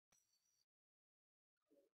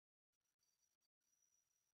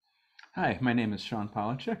Hi, my name is Sean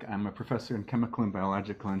Palecek. I'm a professor in chemical and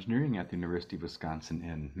biological engineering at the University of Wisconsin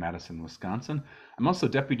in Madison, Wisconsin. I'm also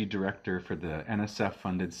deputy director for the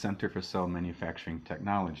NSF-funded Center for Cell Manufacturing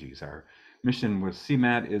Technologies. Our mission with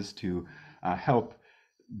CMAT is to help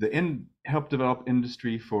help develop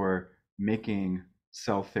industry for making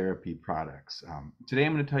cell therapy products. Today,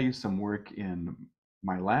 I'm going to tell you some work in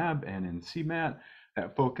my lab and in CMAT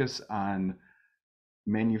that focus on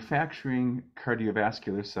manufacturing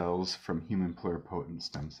cardiovascular cells from human pluripotent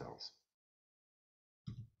stem cells.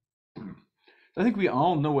 I think we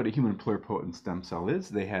all know what a human pluripotent stem cell is.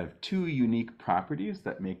 They have two unique properties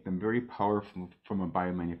that make them very powerful from a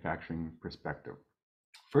biomanufacturing perspective.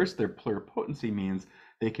 First, their pluripotency means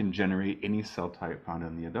they can generate any cell type found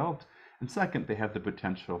in the adult. And second, they have the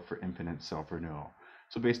potential for infinite self-renewal.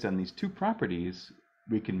 So based on these two properties,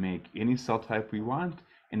 we can make any cell type we want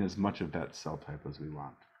and as much of that cell type as we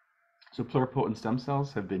want. So pluripotent stem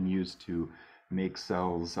cells have been used to make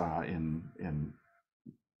cells in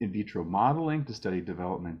vitro modeling to study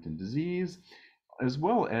development in disease, as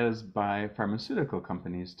well as by pharmaceutical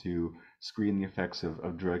companies to screen the effects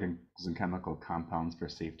of drugs and chemical compounds for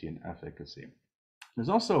safety and efficacy. There's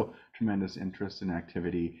also tremendous interest and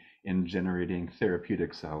activity in generating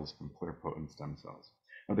therapeutic cells from pluripotent stem cells.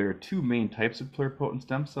 Now, there are two main types of pluripotent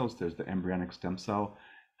stem cells. There's the embryonic stem cell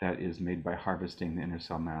that is made by harvesting the inner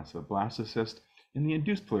cell mass of a blastocyst, and the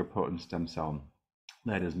induced pluripotent stem cell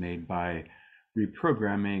that is made by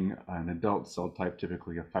reprogramming an adult cell type,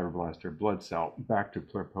 typically a fibroblast or blood cell, back to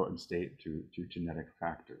pluripotent state through genetic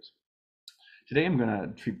factors. Today, I'm going to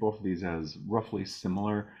treat both of these as roughly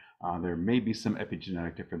similar. There may be some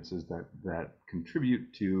epigenetic differences that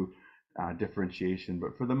contribute to differentiation,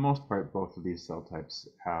 but for the most part, both of these cell types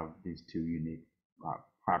have these two unique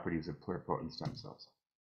properties of pluripotent stem cells.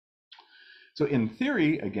 So in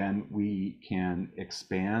theory, again, we can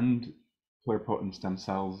expand pluripotent stem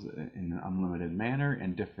cells in an unlimited manner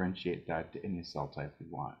and differentiate that to any cell type we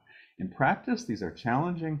want. In practice, these are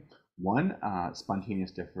challenging. One,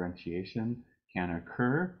 spontaneous differentiation can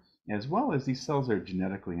occur, as well as these cells are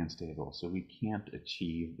genetically unstable, so we can't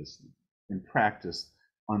achieve this, in practice,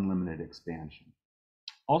 unlimited expansion.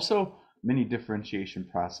 Also, many differentiation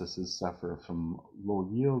processes suffer from low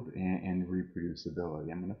yield and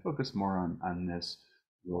reproducibility. I'm going to focus more on this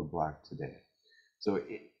roadblock today. So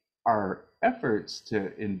our efforts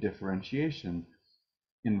in differentiation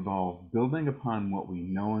involve building upon what we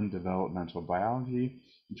know in developmental biology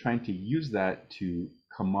and trying to use that to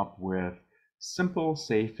come up with simple,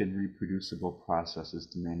 safe, and reproducible processes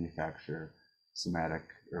to manufacture somatic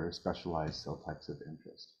or specialized cell types of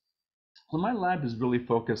interest. So my lab is really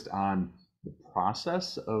focused on the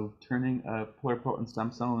process of turning a pluripotent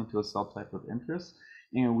stem cell into a cell type of interest.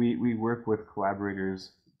 And we work with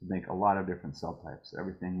collaborators to make a lot of different cell types.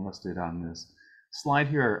 Everything listed on this slide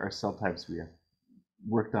here are cell types we have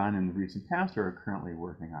worked on in the recent past or are currently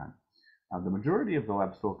working on. The majority of the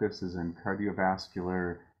lab's focus is in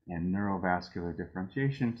cardiovascular and neurovascular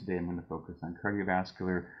differentiation. Today I'm going to focus on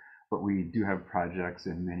cardiovascular, but we do have projects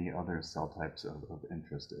in many other cell types of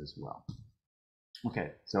interest as well.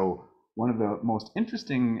 Okay, so one of the most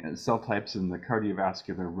interesting cell types in the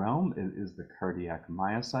cardiovascular realm is the cardiac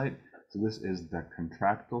myocyte. So this is the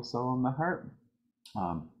contractile cell in the heart.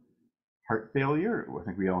 Heart failure, I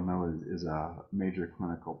think we all know, is a major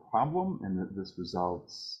clinical problem, and that this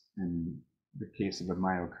results in the case of a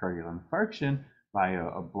myocardial infarction by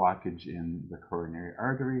a blockage in the coronary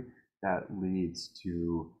artery that leads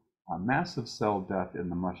to massive cell death in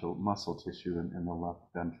the muscle tissue in the left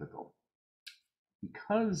ventricle.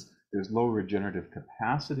 Because there's low regenerative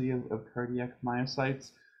capacity of cardiac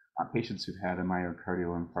myocytes, patients who've had a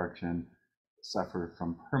myocardial infarction suffer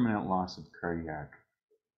from permanent loss of cardiac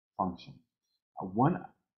function. One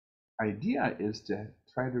idea is to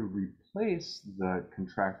try to replace the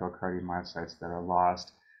contractile cardiomyocytes that are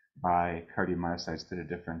lost by cardiomyocytes that are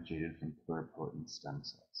differentiated from pluripotent stem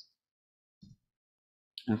cells.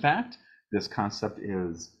 In fact, this concept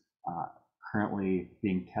is currently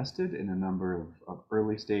being tested in a number of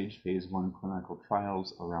early stage phase 1 clinical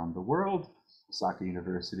trials around the world. Osaka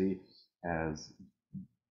University has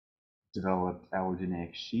developed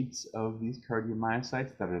allogeneic sheets of these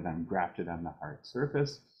cardiomyocytes that are then grafted on the heart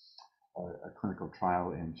surface. A clinical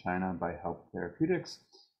trial in China by Health Therapeutics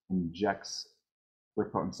injects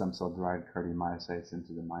pluripotent stem cell derived cardiomyocytes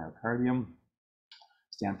into the myocardium.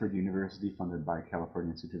 Stanford University, funded by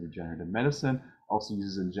California Institute of Regenerative Medicine, also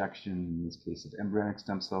uses injection, in this case of embryonic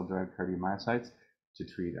stem cell derived cardiomyocytes, to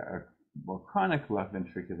treat a more chronic left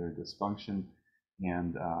ventricular dysfunction.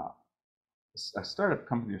 And a startup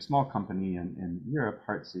company, a small company in Europe,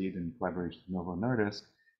 Heartseed, in collaboration with Novo Nordisk,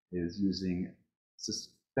 is using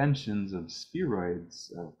suspensions of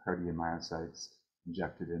spheroids of cardiomyocytes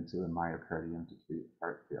injected into the myocardium to treat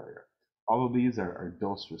heart failure. All of these are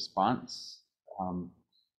dose response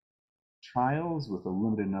trials with a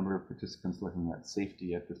limited number of participants looking at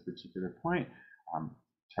safety at this particular point.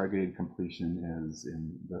 Targeted completion is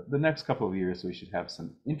in the next couple of years, so we should have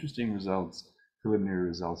some interesting results, preliminary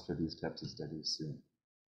results for these types of studies soon.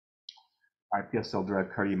 iPS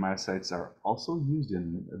cell-derived cardiomyocytes are also used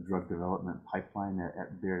in a drug development pipeline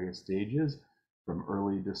at various stages, from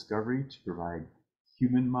early discovery to provide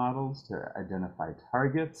human models to identify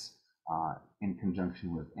targets in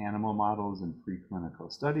conjunction with animal models in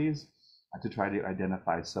preclinical studies to try to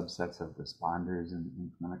identify subsets of responders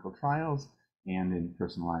in clinical trials and in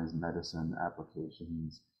personalized medicine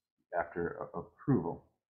applications after approval.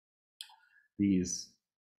 These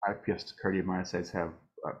iPS cardiomyocytes have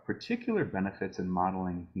particular benefits in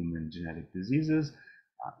modeling human genetic diseases.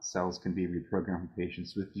 Cells can be reprogrammed for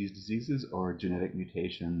patients with these diseases or genetic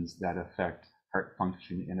mutations that affect heart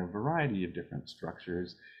function in a variety of different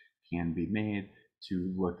structures can be made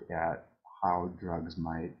to look at how drugs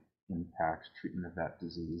might impact treatment of that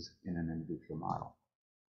disease in an in vitro model.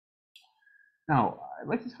 Now, I'd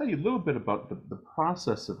like to tell you a little bit about the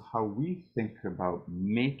process of how we think about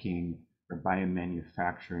making or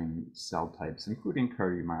biomanufacturing cell types, including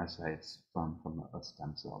cardiomyocytes, from a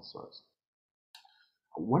stem cell source.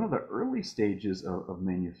 One of the early stages of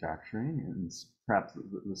manufacturing, and perhaps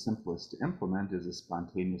the simplest to implement, is a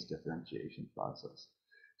spontaneous differentiation process.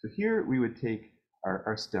 So here we would take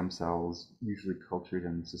our stem cells, usually cultured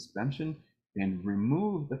in suspension, and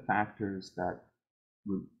remove the factors that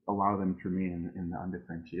would allow them to remain in the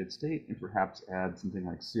undifferentiated state, and perhaps add something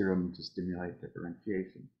like serum to stimulate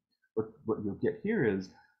differentiation. What you'll get here is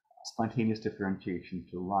spontaneous differentiation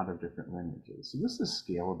to a lot of different lineages. So this is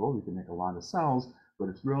scalable. You can make a lot of cells, but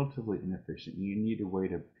it's relatively inefficient. You need a way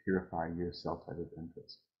to purify your cell type of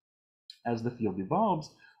interest. As the field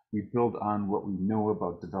evolves, we build on what we know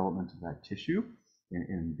about development of that tissue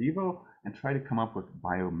in vivo and try to come up with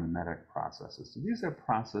biomimetic processes. So these are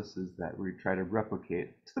processes that we try to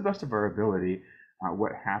replicate to the best of our ability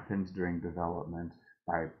what happens during development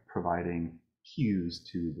by providing cues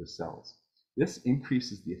to the cells. This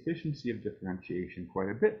increases the efficiency of differentiation quite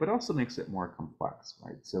a bit, but also makes it more complex,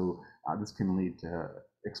 right? So this can lead to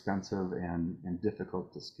expensive and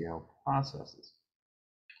difficult to scale processes.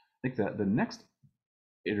 I think that the next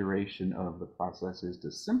iteration of the process is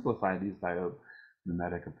to simplify these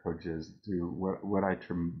biomimetic approaches through what I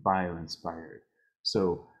term bio-inspired.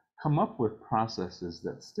 So come up with processes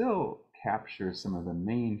that still capture some of the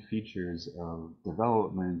main features of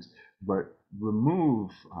development, but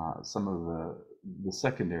remove some of the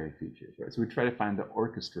secondary features, right? So we try to find the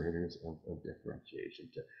orchestrators of differentiation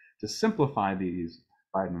to simplify these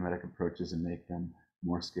biomimetic approaches and make them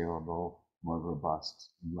more scalable, more robust,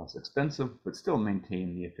 and less expensive, but still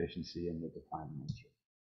maintain the efficiency and the defined nature.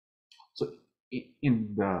 So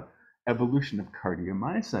in the evolution of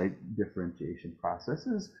cardiomyocyte differentiation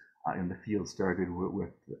processes, in the field started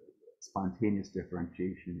with spontaneous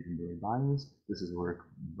differentiation in embryonic bodies. This is work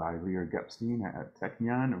by Lear Gepstein at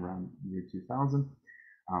Technion around the year 2000.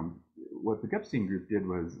 What the Gepstein group did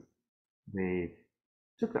was they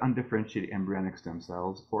took the undifferentiated embryonic stem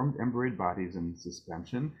cells, formed embryonic bodies in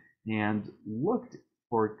suspension, and looked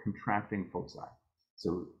for contracting foci.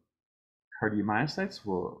 So cardiomyocytes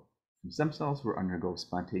from stem cells will undergo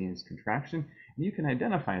spontaneous contraction, and you can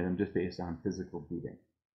identify them just based on physical beating.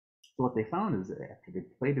 So what they found is that after they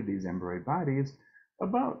plated these embryonic bodies,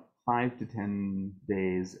 about 5 to 10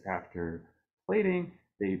 days after plating,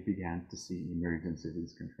 they began to see emergence of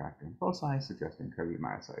these contracting foci, suggesting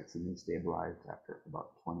cardiomyocytes, and they stabilized after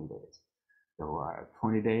about 20 days. So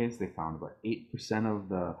 20 days, they found about 8% of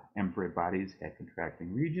the embryonic bodies had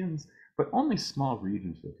contracting regions, but only small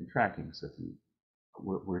regions were contracting. So if you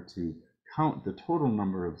were to count the total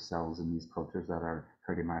number of cells in these cultures that are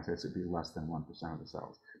cardiomyocytes, it would be less than 1% of the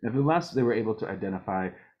cells. Nevertheless, they were able to identify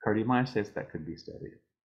cardiomyocytes that could be studied.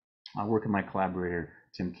 I work in my collaborator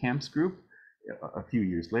Tim Camp's group. A few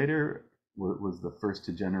years later, was the first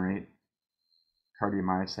to generate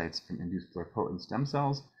cardiomyocytes from induced pluripotent stem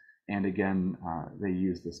cells. And again, they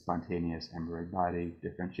used the spontaneous embryonic body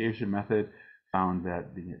differentiation method, found that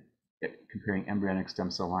comparing embryonic stem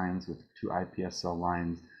cell lines with 2 iPS cell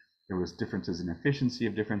lines, there was differences in efficiency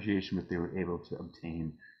of differentiation, but they were able to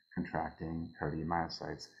obtain contracting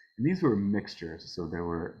cardiomyocytes. And these were mixtures. So there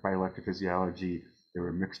were, by electrophysiology, there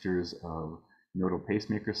were mixtures of nodal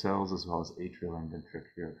pacemaker cells as well as atrial and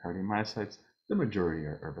ventricular cardiomyocytes. The majority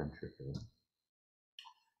are ventricular.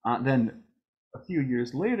 Then a few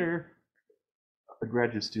years later, a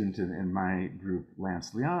graduate student in my group,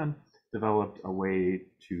 Lance Leon, developed a way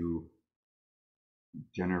to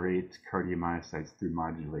generate cardiomyocytes through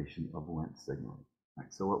modulation of Wnt signaling. Right,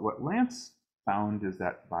 so what Lance found is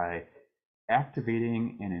that by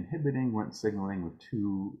activating and inhibiting Wnt signaling with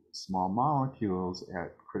two small molecules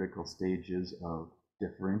at critical stages of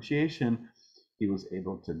differentiation, he was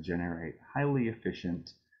able to generate highly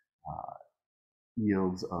efficient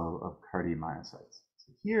yields of cardiomyocytes.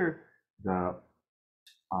 So here, the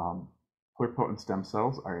pluripotent stem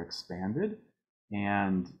cells are expanded,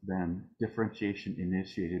 and then differentiation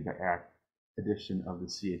initiated by addition of the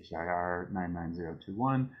CHIR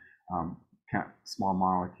 99021 small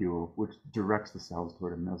molecule, which directs the cells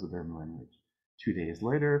toward a mesodermal lineage. 2 days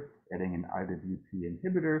later, adding an IWP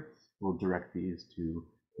inhibitor will direct these to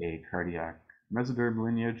a cardiac mesodermal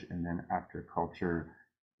lineage, and then after culture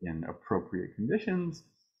in appropriate conditions,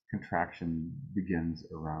 contraction begins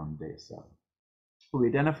around day 7. We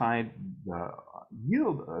identified the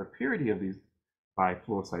yield purity of these by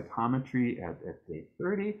flow cytometry at day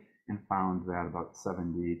 30 and found that about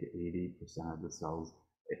 70 to 80% of the cells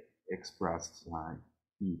expressed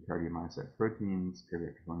E cardiomyocyte proteins,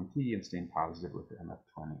 cardiac troponin T, and stained positive with the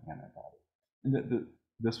MF20 antibody. And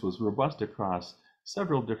this was robust across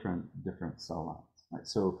several different cell lines. Right?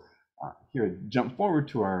 So here, jump forward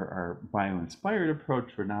to our bio-inspired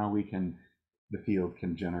approach, where now the field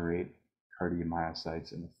can generate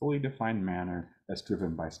cardiomyocytes in a fully defined manner that's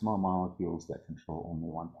driven by small molecules that control only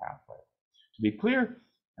one pathway. To be clear,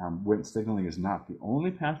 Wnt signaling is not the only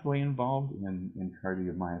pathway involved in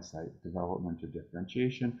cardiomyocyte development or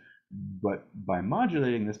differentiation, but by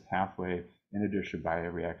modulating this pathway in a dish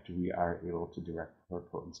bioreactor, we are able to direct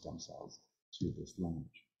pluripotent stem cells to this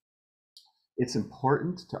lineage. It's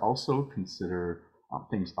important to also consider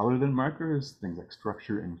things other than markers, things like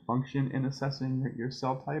structure and function in assessing your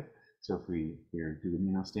cell type. So if we here do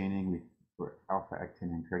immunostaining for alpha-actin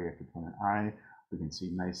and cardiac troponin I, we can see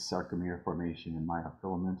nice sarcomere formation and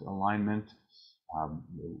myofilament alignment.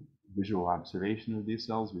 Visual observation of these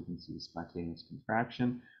cells, we can see spontaneous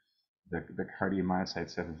contraction. The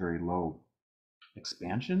cardiomyocytes have a very low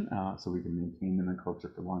expansion, so we can maintain them in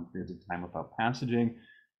culture for long periods of time without passaging.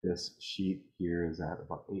 This sheet here is at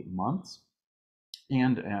about 8 months.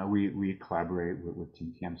 And we collaborate with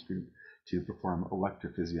Team Cam's group to perform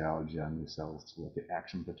electrophysiology on these cells to look at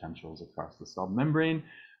action potentials across the cell membrane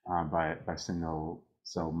by single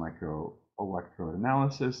cell microelectrode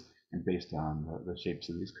analysis. And based on the shapes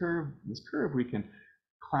of this curve, we can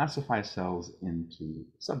classify cells into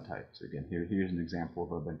subtypes. Again, here's an example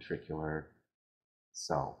of a ventricular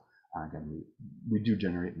cell. Again, we do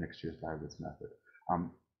generate mixtures by this method.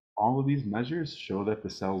 All of these measures show that the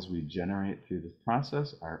cells we generate through this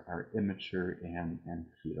process are immature and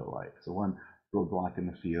fetal-like. So one roadblock in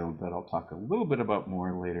the field that I'll talk a little bit about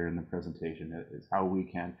more later in the presentation is how we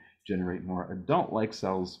can generate more adult-like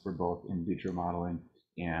cells for both in vitro modeling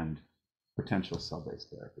and potential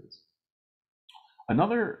cell-based therapies.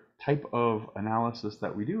 Another type of analysis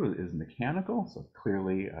that we do is mechanical. So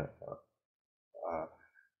clearly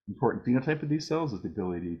important phenotype of these cells is the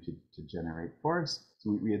ability to generate force.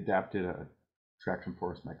 So we adapted a traction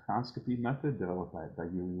force microscopy method developed by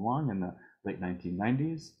Yuli Wang in the late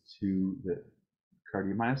 1990s to the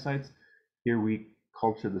cardiomyocytes. Here we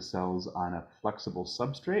culture the cells on a flexible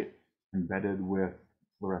substrate embedded with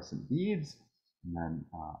fluorescent beads, and then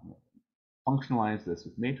functionalize this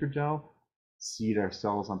with Matrigel, seed our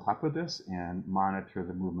cells on top of this, and monitor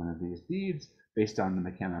the movement of these beads. Based on the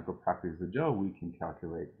mechanical properties of the gel, we can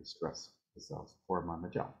calculate the stress the cells form on the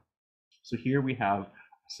gel. So here we have a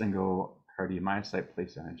single cardiomyocyte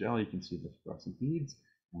placed on a gel. You can see the fluorescent beads,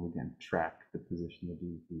 and we can track the position of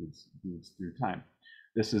these beads through time.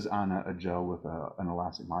 This is on a gel with an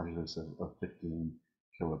elastic modulus of 15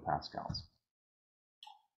 kilopascals.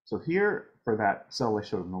 So here, for that cell I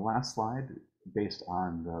showed in the last slide, based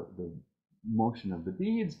on the motion of the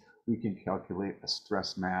beads, we can calculate a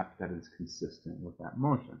stress map that is consistent with that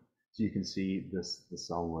motion. So you can see the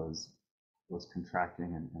cell was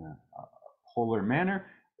contracting in a polar manner.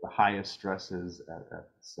 The highest stresses at the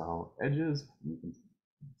cell edges. You can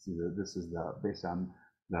see that this is based on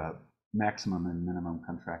the maximum and minimum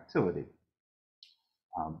contractility.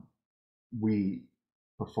 We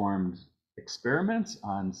performed experiments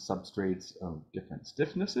on substrates of different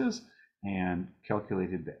stiffnesses and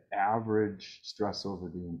calculated the average stress over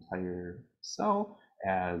the entire cell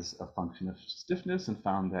as a function of stiffness, and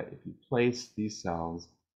found that if you place these cells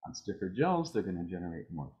on stiffer gels, they're going to generate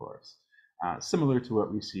more force. Similar to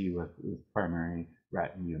what we see with primary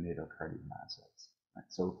rat neonatal cardiomyocytes. Right?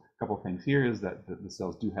 So a couple things here is that the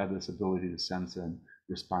cells do have this ability to sense and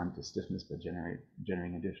respond to stiffness by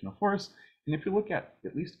generating additional force. And if you look at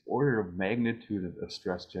least order of magnitude of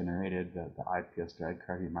stress generated, the iPS-derived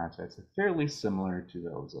cardiomyocytes are fairly similar to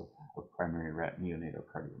those of primary rat neonatal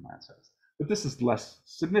cardiomyocytes. But this is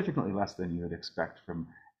significantly less than you would expect from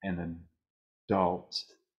an adult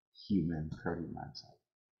human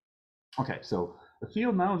cardiomyocyte. Okay, so the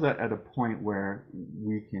field now is at a point where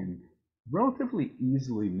we can relatively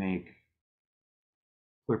easily make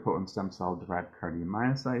pluripotent stem cell derived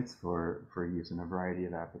cardiomyocytes for use in a variety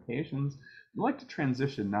of applications. I'd like to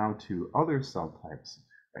transition now to other cell types.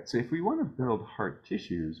 Right? So if we want to build heart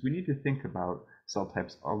tissues, we need to think about cell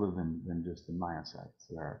types other than just the myocytes.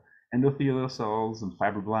 There are endothelial cells and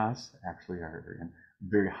fibroblasts actually are in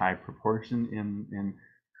very high proportion in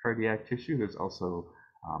cardiac tissue. There's also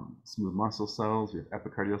smooth muscle cells, we have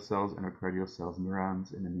epicardial cells, endocardial cells,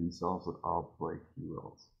 neurons, and immune cells that all play key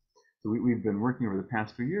roles. So we've been working over the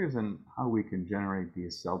past few years on how we can generate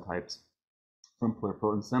these cell types from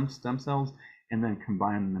pluripotent stem cells and then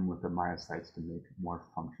combine them with the myocytes to make more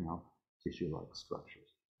functional tissue-like structures.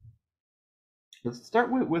 Let's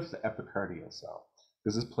start with the epicardial cell,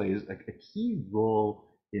 because this plays a key role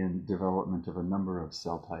in development of a number of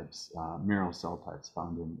cell types, mural cell types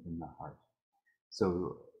found in the heart.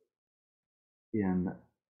 So in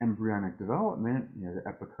embryonic development, the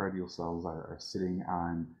epicardial cells are sitting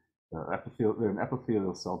on an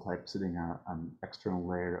epithelial cell type sitting on an external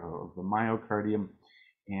layer of the myocardium,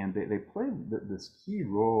 and they play this key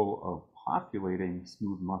role of populating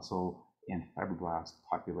smooth muscle and fibroblast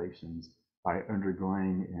populations by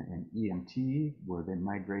undergoing an EMT, where they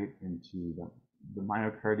migrate into the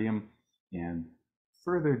myocardium and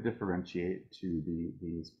further differentiate to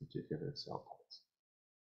these particular cell types.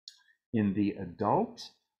 In the adult,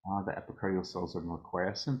 the epicardial cells are more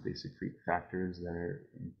quiescent. They secrete factors that are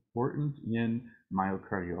important in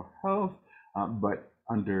myocardial health, but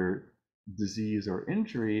under disease or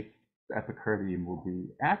injury, the epicardium will be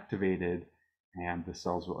activated and the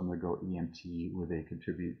cells will undergo EMT, where they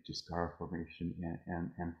contribute to scar formation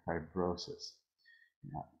and fibrosis,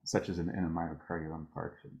 such as in a myocardial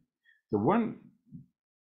infarction. So one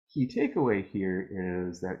key takeaway here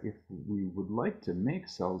is that if we would like to make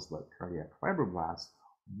cells like cardiac fibroblasts,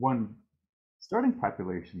 one starting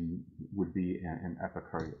population would be an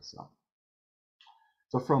epicardial cell.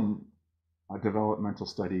 So from developmental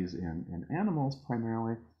studies in animals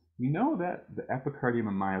primarily, we know that the epicardium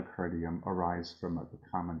and myocardium arise from a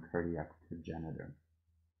common cardiac progenitor.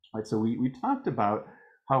 Right, so we talked about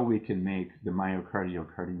how we can make the myocardial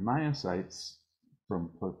cardiomyocytes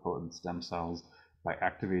from pluripotent stem cells by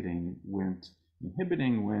activating Wnt,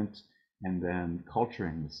 inhibiting Wnt, and then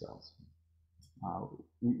culturing the cells.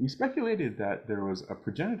 We speculated that there was a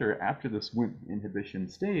progenitor after this Wnt inhibition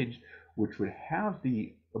stage, which would have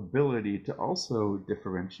the ability to also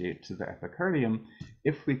differentiate to the epicardium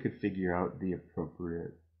if we could figure out the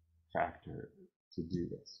appropriate factor to do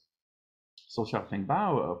this. So Xiaoping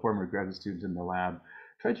Bao, a former graduate student in the lab,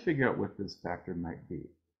 tried to figure out what this factor might be.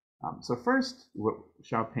 So first, what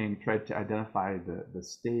Xiaoping tried to identify the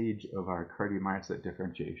stage of our cardiomyocyte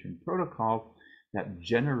differentiation protocol that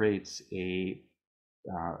generates a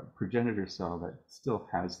progenitor cell that still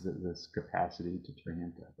has this capacity to turn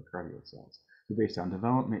into epicardial cells. So based on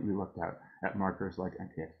development, we looked at markers like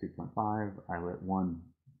NKX2.5, islet1,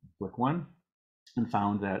 FLIC1, and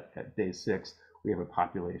found that at day 6, we have a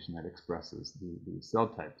population that expresses these cell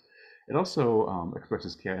types. It also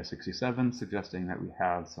expresses Ki67, suggesting that we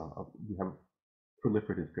have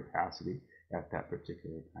proliferative capacity at that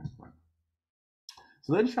particular time point.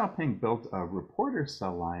 So then Xiaoping built a reporter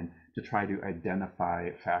cell line to try to identify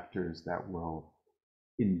factors that will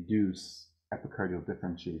induce epicardial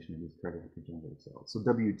differentiation in these cardiac progenitor cells. So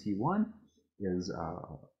WT1 is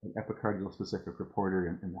an epicardial specific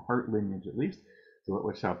reporter in the heart lineage at least. So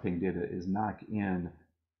what Xiaoping did is knock in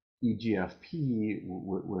EGFP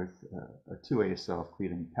with a 2A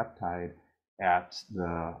self-cleaving peptide at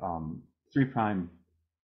the 3'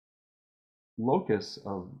 locus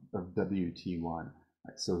of WT1,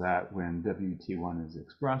 so that when WT1 is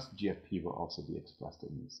expressed, GFP will also be expressed in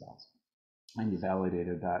these cells. And he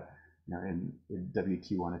validated that in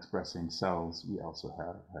WT1 expressing cells, we also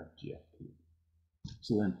have GFP.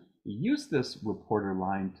 So then he used this reporter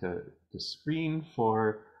line to screen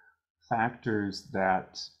for factors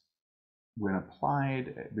that, when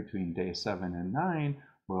applied between day 7 and 9,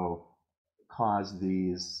 will cause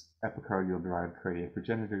these epicardial-derived cardiac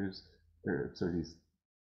progenitors, these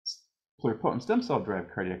pluripotent stem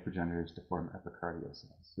cell-derived cardiac progenitors to form epicardial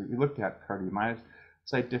cells. So we looked at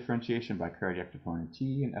cardiomyocyte differentiation by cardiac troponin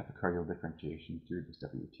T and epicardial differentiation through this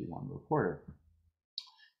WT1 reporter.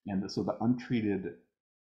 And so the untreated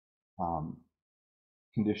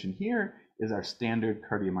condition here is our standard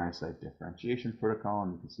cardiomyocyte differentiation protocol,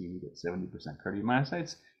 and you can see we get 70%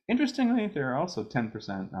 cardiomyocytes. Interestingly, there are also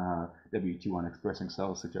 10% WT1 expressing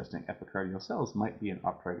cells, suggesting epicardial cells might be an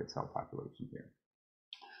off-target cell population here.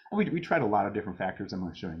 And we tried a lot of different factors. I'm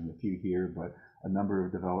only showing you a few here, but a number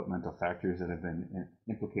of developmental factors that have been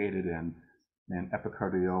implicated in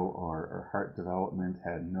epicardial or heart development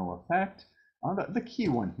had no effect. The key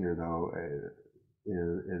one here, though,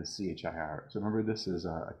 is CHIR. So remember, this is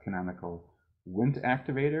a canonical Wnt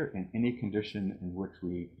activator. In any condition in which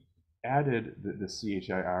we added the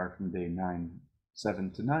CHIR from day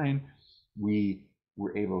 7 to 9, we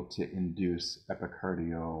were able to induce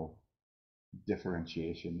epicardial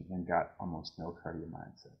differentiation and got almost no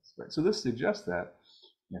cardiomyocytes. Right? So this suggests that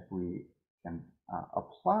if we can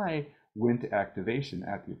apply Wnt activation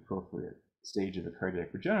at the appropriate stage of the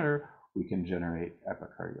cardiac progenitor, we can generate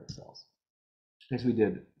epicardial cells. As we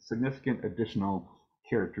did significant additional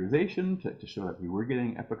characterization to show that we were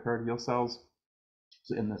getting epicardial cells.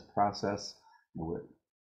 So in this process,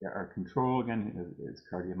 our control again is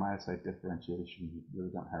cardiomyocyte differentiation. We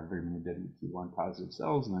really don't have very many WT1 positive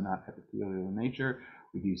cells, and they're not epithelial in nature.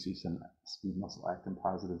 We do see some smooth muscle actin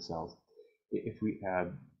positive cells. If we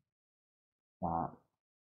add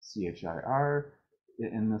CHIR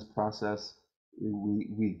in this process,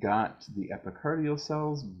 we got the epicardial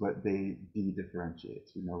cells, but they de-differentiate.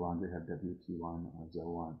 So we no longer have WT1 or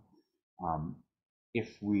ZO1.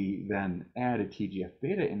 If we then add a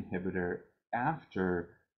TGF-beta inhibitor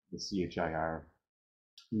after the CHIR,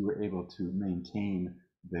 we were able to maintain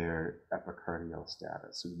their epicardial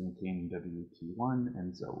status. So we maintain WT1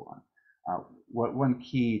 and ZO1. One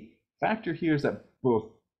key factor here is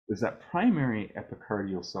that primary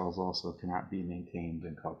epicardial cells also cannot be maintained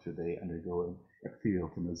in culture. They undergo an epithelial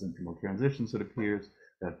to mesenchymal transition, so it appears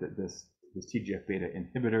that this TGF-beta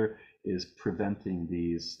inhibitor is preventing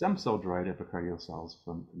these stem cell-derived epicardial cells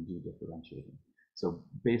from de-differentiating. So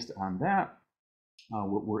based on that,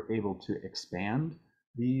 we're able to expand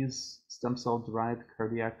these stem cell-derived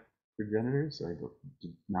cardiac progenitors, so able to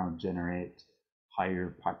now generate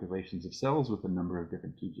higher populations of cells with a number of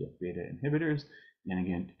different TGF-beta inhibitors. And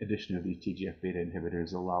again, addition of these TGF-beta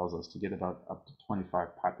inhibitors allows us to get about up to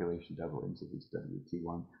 25 population doublings of these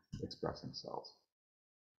WT1 expressing cells.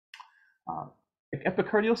 If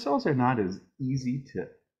epicardial cells are not as easy to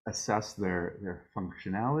assess their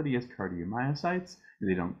functionality as cardiomyocytes,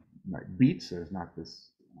 they don't beat, so there's not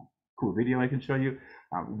this cool video I can show you.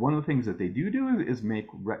 One of the things that they do is make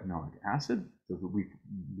retinoic acid. So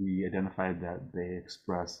we identified that they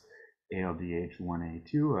express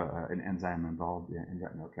ALDH1A2, an enzyme involved in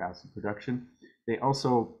retinoic acid production. They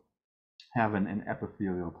also have an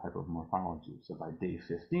epithelial type of morphology. So by day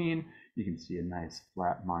 15, you can see a nice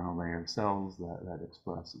flat monolayer of cells that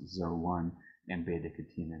express ZO1 and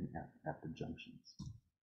beta-catenin at the junctions.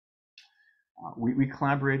 We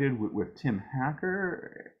collaborated with Tim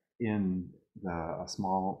Hacker in a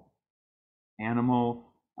small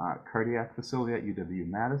animal cardiac facility at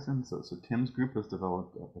UW-Madison. So Tim's group has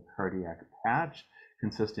developed a cardiac patch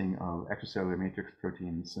consisting of extracellular matrix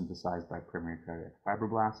proteins synthesized by primary cardiac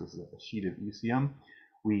fibroblasts. This is a sheet of ECM.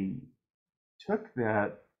 We took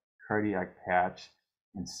that cardiac patch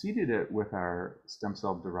and seeded it with our stem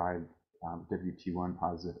cell-derived WT1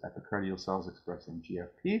 positive epicardial cells expressing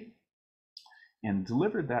GFP, and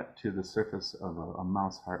delivered that to the surface of a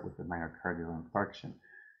mouse heart with a myocardial infarction.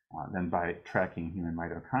 Then by tracking human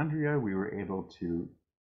mitochondria, we were able to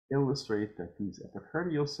illustrate that these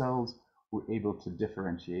epicardial cells were able to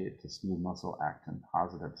differentiate to smooth muscle actin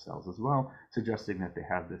positive cells as well, suggesting that they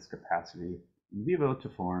have this capacity in vivo to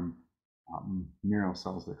form mural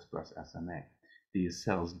cells that express SMA. These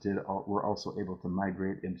cells were also able to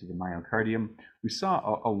migrate into the myocardium. We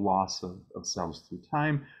saw a loss of cells through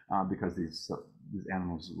time because these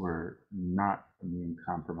animals were not immune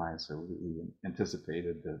compromised, so we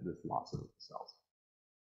anticipated this loss of cells.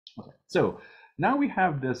 Okay, so now we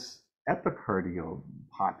have this epicardial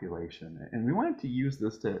population, and we wanted to use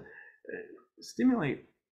this to stimulate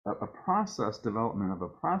a process, development of a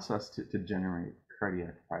process to generate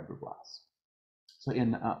cardiac fibroblasts. So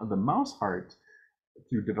in the mouse heart,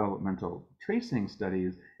 through developmental tracing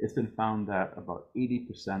studies, it's been found that about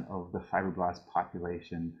 80% of the fibroblast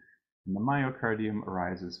population in the myocardium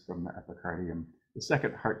arises from the epicardium. The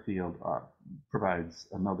second heart field provides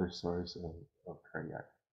another source of cardiac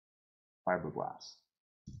fibroblasts.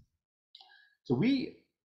 So we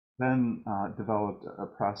then developed a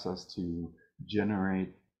process to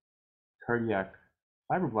generate cardiac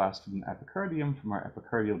fibroblasts from the epicardium from our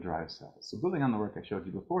epicardial-derived cells. So building on the work I showed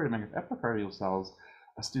you before to make epicardial cells,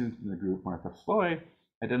 a student in the group, Martha Floy,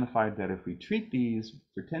 identified that if we treat these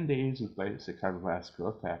for 10 days with Biomanufacturing fibroblast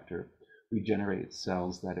growth factor, we generate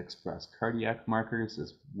cells that express cardiac markers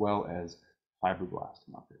as well as fibroblast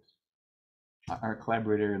markers. Our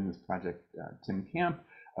collaborator in this project, Tim Camp,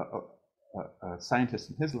 a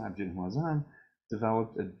scientist in his lab, Jinhua Zhan,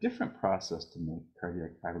 developed a different process to make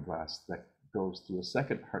cardiac fibroblasts that goes through a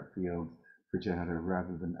second heart field progenitor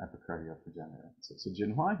rather than epicardial progenitor. So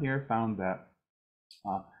Jinhua here found that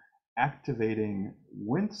activating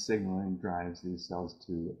Wnt signaling drives these cells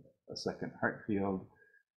to a second heart field,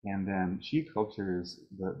 and then she cultures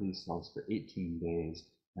these cells for 18 days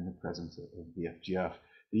in the presence of BFGF.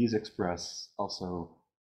 These express also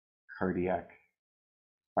cardiac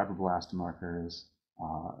fibroblast markers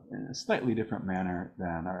in a slightly different manner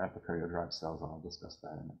than our epicardial-derived cells. I'll discuss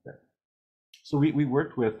that in a bit. So we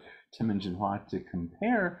worked with Tim and Jinhua to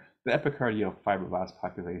compare the epicardial fibroblast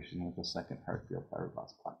population with the second heart field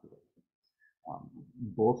fibroblast population.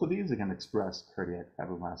 Both of these, again, express cardiac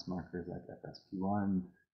fibroblast markers like FSP1,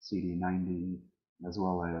 CD90, as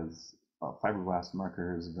well as fibroblast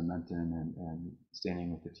markers of vimentin and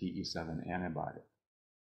staining with the TE7 antibody.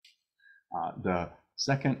 The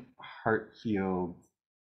second heart field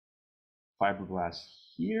fibroblasts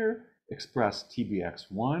here express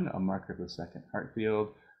TBX1, a marker of the second heart field.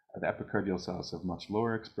 The epicardial cells have much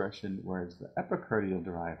lower expression, whereas the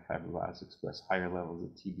epicardial-derived fibroblasts express higher levels of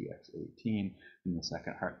TBX18 in the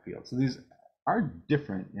second heart field. So these are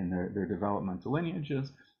different in their developmental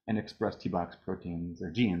lineages and express T-box proteins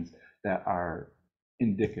or genes that are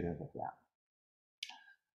indicative of that.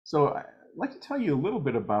 So I'd like to tell you a little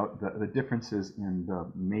bit about the differences in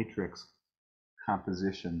the matrix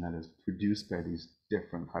composition that is produced by these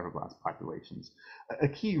different fibroblast populations. A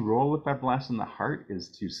key role of fibroblasts in the heart is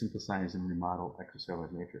to synthesize and remodel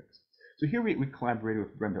extracellular matrix. So here we collaborated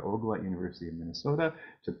with Brenda Ogle at University of Minnesota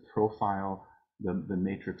to profile the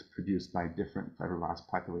matrix produced by different fibroblast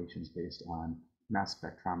populations based on mass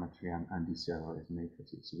spectrometry on decellularized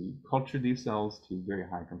matrices. So we cultured these cells to very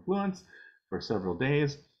high confluence for several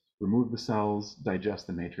days, remove the cells, digest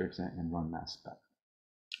the matrix, and run mass spec.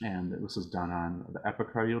 And this was done on the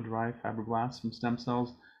epicardial-derived fibroblasts from stem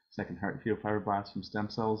cells, second heart field fibroblasts from stem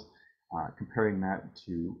cells, comparing that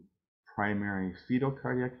to primary fetal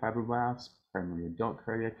cardiac fibroblasts, primary adult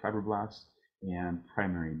cardiac fibroblasts, and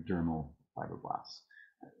primary dermal fibroblasts.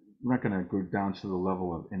 I'm not going to go down to the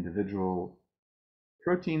level of individual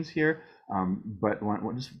proteins here, but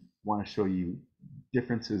just want to show you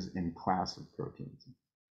differences in class of proteins.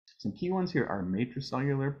 Some key ones here are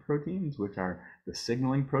matricellular proteins, which are the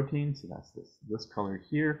signaling proteins. So that's this color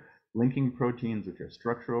here. Linking proteins, which are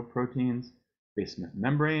structural proteins. Basement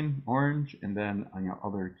membrane, orange, and then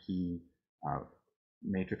other key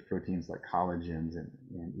matrix proteins like collagens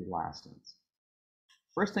and elastins.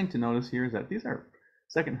 First thing to notice here is that these are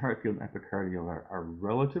second heart field and epicardial are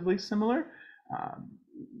relatively similar.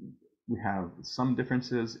 We have some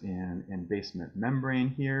differences in basement membrane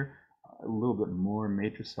here. A little bit more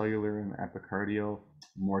matricellular in the epicardial,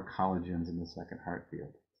 more collagens in the second heart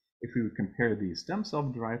field. If we would compare these stem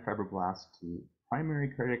cell-derived fibroblasts to primary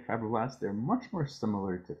cardiac fibroblasts, they're much more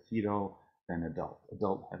similar to fetal than adult.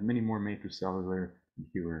 Adult have many more matricellular and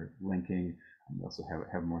fewer linking, and they also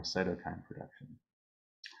have more cytokine production.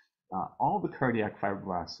 All the cardiac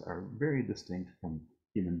fibroblasts are very distinct from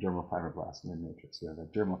human dermal fibroblasts in the matrix. So the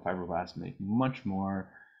dermal fibroblasts make much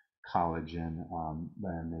more collagen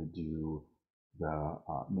than they do the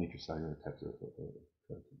matricellular types of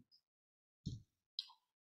proteins.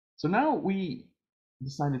 So now we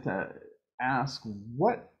decided to ask,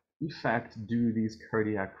 what effect do these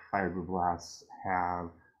cardiac fibroblasts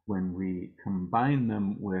have when we combine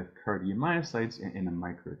them with cardiomyocytes in a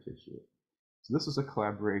microtissue? So this is a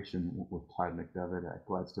collaboration with Todd McDevitt at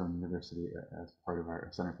Gladstone University as part of our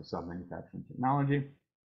Center for Cell Manufacturing Technology.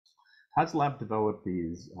 Todd's lab developed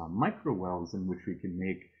these microwells in which we can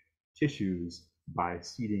make tissues by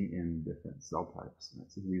seeding in different cell types.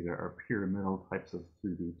 So these are pyramidal types of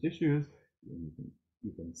 3D tissues.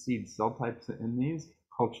 You can seed cell types in these,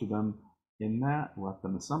 culture them in that, let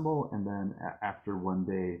them assemble, and then after 1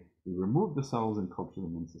 day, we remove the cells and culture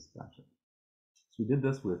them in suspension. So we did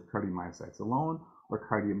this with cardiomyocytes alone or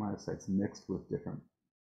cardiomyocytes mixed with different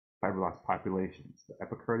fibroblast populations, the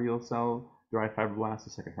epicardial cell-derived fibroblasts,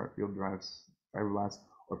 the second heart field-derived fibroblasts,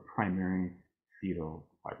 or primary fetal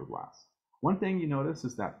fibroblasts. One thing you notice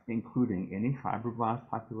is that including any fibroblast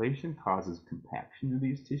population causes compaction of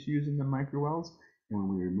these tissues in the microwells, and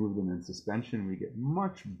when we remove them in suspension, we get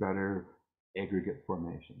much better aggregate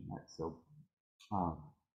formation. Right? So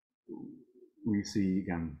we see,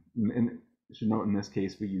 again, and you should note in this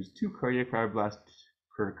case, we use 2 cardiac fibroblasts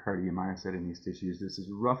per cardiomyocyte in these tissues. This is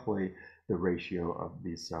roughly the ratio of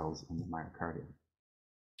these cells in the myocardium.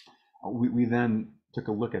 We then took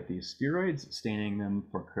a look at these spheroids, staining them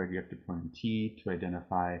for cardiac troponin T to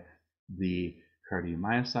identify the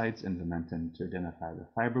cardiomyocytes, and Vimentin to identify the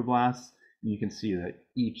fibroblasts. And you can see that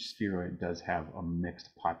each spheroid does have a mixed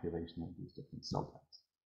population of these different cell types.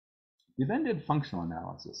 We then did functional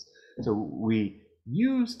analysis. So we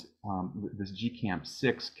used this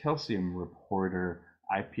GCAMP6 calcium reporter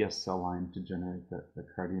IPS cell line to generate the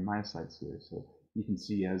cardiomyocytes here. So you can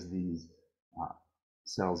see as these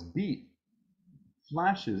cells beat,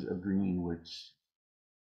 flashes of green which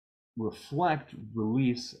reflect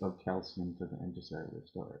release of calcium to the intracellular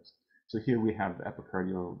stores. So here we have the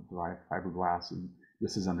epicardial-derived fibroblasts, and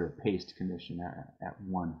this is under a paced condition at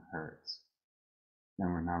 1 Hertz. Then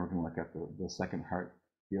now we're going to look at the second heart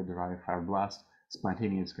field-derived fibroblast.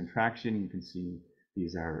 Spontaneous contraction, you can see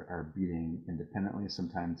these are beating independently.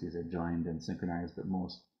 Sometimes these are joined and synchronized, but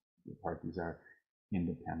most of the part these are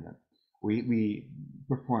independent. We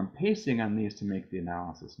perform pacing on these to make the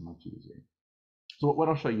analysis much easier. So what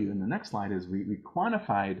I'll show you in the next slide is we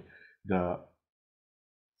quantified the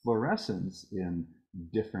fluorescence in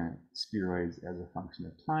different spheroids as a function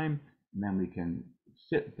of time, and then we can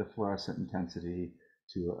fit the fluorescent intensity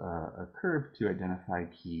to a curve to identify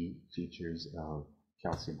key features of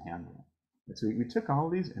calcium handling. And so we took all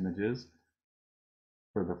these images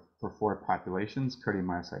for 4 populations: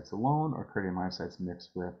 cardiomyocytes alone, or cardiomyocytes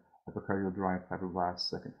mixed with epicardial-derived fibroblasts,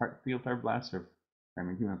 second heart field fibroblasts, or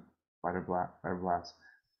primary human fibroblasts,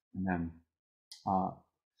 and then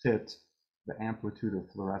fit the amplitude of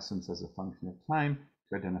fluorescence as a function of time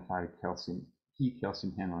to identify key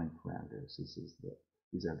calcium handling parameters.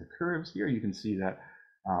 These are the curves here. You can see that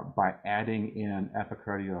by adding in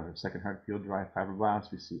epicardial or second heart field-derived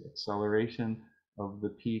fibroblasts, we see acceleration of the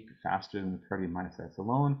peak faster than the cardiomyocytes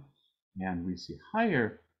alone, and we see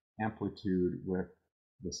higher amplitude with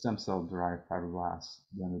the stem cell-derived fibroblasts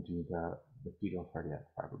than we do the fetal cardiac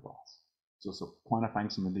fibroblasts. So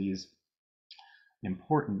quantifying some of these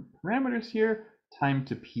important parameters here, time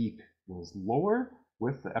to peak was lower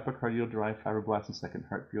with the epicardial-derived fibroblasts and second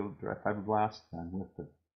heart field-derived fibroblasts than with the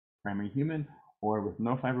primary human or with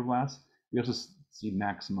no fibroblasts. We also see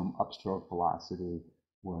maximum upstroke velocity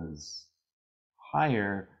was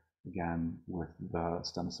higher, again, with the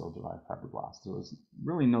stem cell-derived fibroblasts. There was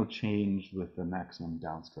really no change with the maximum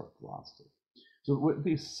downstroke velocity. So what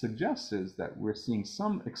this suggests is that we're seeing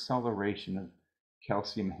some acceleration of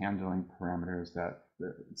calcium handling parameters that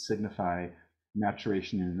signify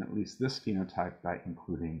maturation in at least this phenotype by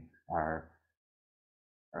including our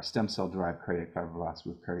stem cell-derived cardiac fibroblasts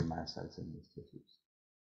with cardiomyocytes in these tissues.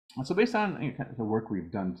 And so based on the work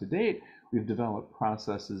we've done to date, we've developed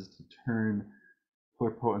processes to turn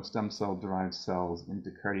pluripotent stem cell-derived cells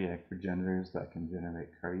into cardiac progenitors that can generate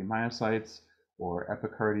cardiomyocytes or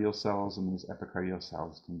epicardial cells, and these epicardial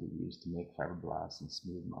cells can be used to make fibroblasts and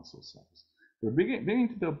smooth muscle cells. We're beginning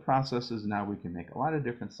to build processes now. We can make a lot of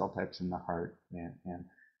different cell types in the heart and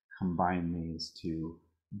combine these to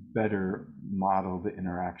better model the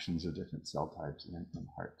interactions of different cell types in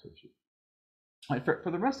heart tissue.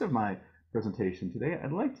 For the rest of my presentation today,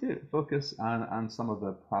 I'd like to focus on some of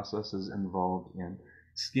the processes involved in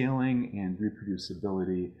scaling and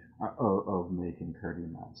reproducibility of making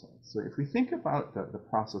cardiomyocytes. So if we think about the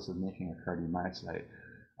process of making a cardiomyocyte,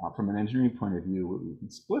 from an engineering point of view, we can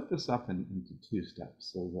split this up into 2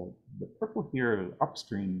 steps. So the purple here are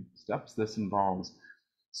upstream steps. This involves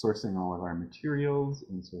sourcing all of our materials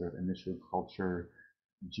in sort of initial culture,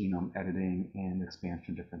 genome editing, and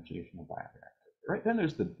expansion differentiation of bioreactor. Right then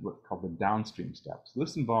there's what's called the downstream steps.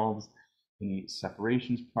 This involves any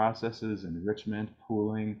separations processes, enrichment,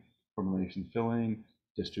 pooling, formulation filling,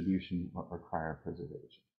 distribution, or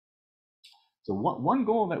cryopreservation. So one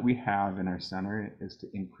goal that we have in our center is to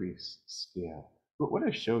increase scale. But what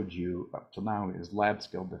I showed you up till now is lab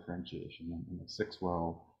scale differentiation in a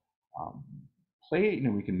 6-well plate.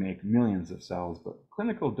 We can make millions of cells, but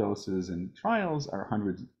clinical doses and trials are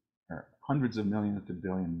hundreds of millions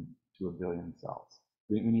to a billion cells.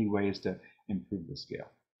 We need ways to improve the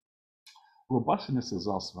scale. Robustness is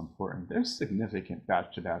also important. There's significant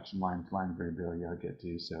batch-to-batch and line-to-line variability I'll get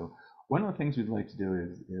to. So one of the things we'd like to do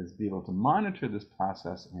is be able to monitor this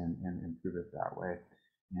process and improve it that way.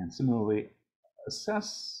 And similarly,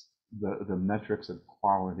 assess the metrics of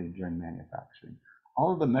quality during manufacturing.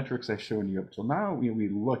 All of the metrics I've shown you up till now, we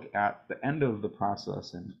look at the end of the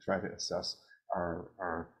process and try to assess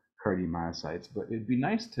our cardiomyocytes. But it'd be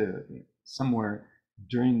nice to, somewhere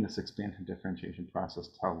during this expansion differentiation process,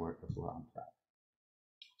 tell if we're on track.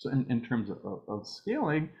 So in terms of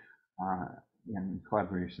scaling, in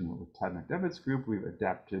collaboration with Todd McDevitt's group, we've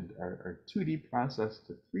adapted our 2D process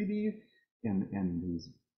to 3D in these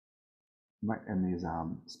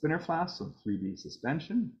spinner flasks of 3D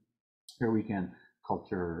suspension. Here we can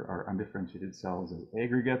culture our undifferentiated cells as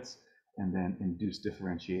aggregates and then induce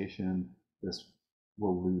differentiation. This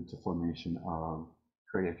will lead to formation of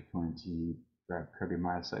cardiac troponin T derived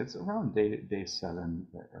cardiomyocytes around day 7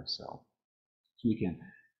 or so. So you can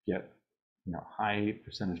get high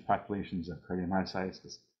percentage populations of cardiomyocytes.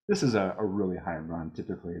 This is a really high run.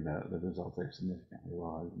 Typically, the results are significantly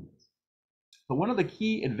lower than this. But one of the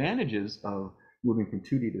key advantages of moving from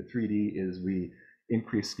 2D to 3D is we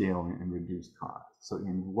increase scale and reduce cost. So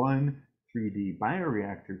in one 3D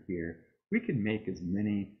bioreactor here, we can make as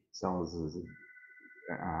many cells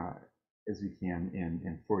as we can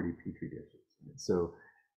in 40 petri dishes. So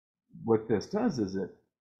what this does is it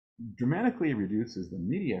dramatically reduces the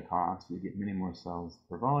media cost. We get many more cells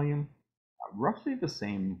per volume, roughly the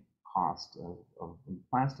same cost of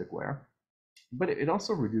plasticware, but it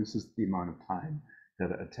also reduces the amount of time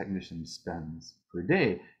that a technician spends per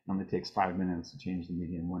day. It only takes 5 minutes to change the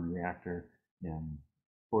media in one reactor. In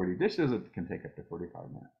 40 dishes, it can take up to 45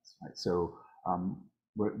 minutes. Right? So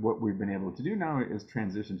what we've been able to do now is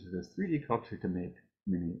transition to this 3D culture to make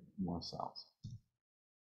many more cells.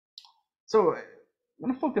 So I'm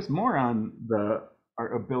going to focus more on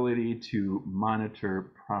our ability to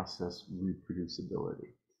monitor process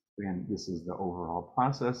reproducibility. Again, this is the overall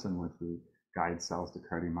process in which we guide cells to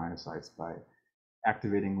cardiomyocytes by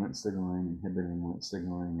activating Wnt signaling, inhibiting Wnt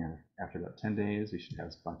signaling, and after about 10 days, we should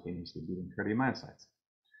have spontaneously beating cardiomyocytes.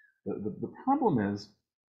 The problem is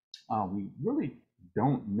we really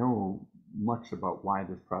don't know much about why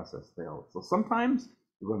this process fails. So sometimes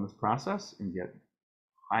we run this process and get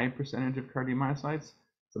high percentage of cardiomyocytes.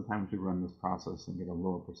 Sometimes we run this process and get a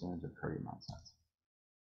lower percentage of cardiomyocytes.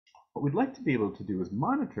 What we'd like to be able to do is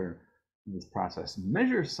monitor this process,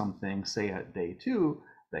 measure something, say at day 2,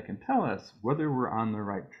 that can tell us whether we're on the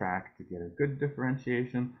right track to get a good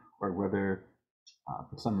differentiation or whether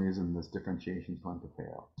for some reason this differentiation is going to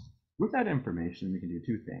fail. With that information, we can do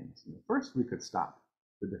 2 things. First, we could stop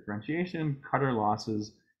the differentiation, cut our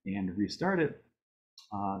losses, and restart it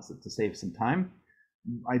to save some time.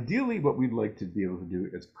 Ideally, what we'd like to be able to do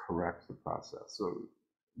is correct the process. So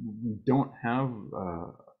we don't have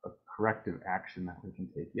a corrective action that we can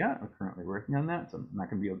take yet. We're currently working on that, so I'm not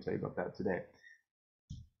going to be able to tell you about that today.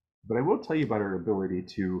 But I will tell you about our ability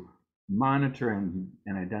to monitor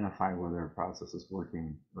and identify whether our process is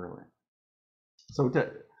working early. So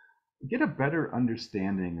to get a better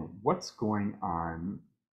understanding of what's going on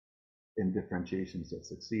in differentiations that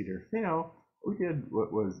succeed or fail, we did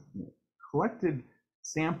what was collected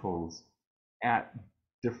samples at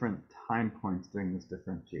different time points during this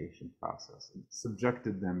differentiation process and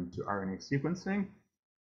subjected them to RNA sequencing,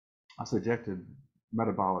 subjected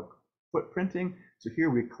metabolic footprinting. So here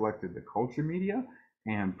we collected the culture media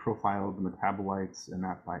and profiled the metabolites in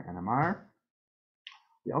that by NMR.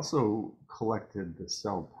 We also collected the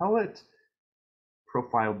cell pellet,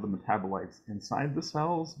 profiled the metabolites inside the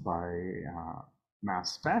cells by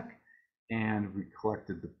mass spec, and we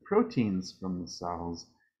collected the proteins from the cells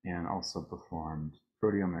and also performed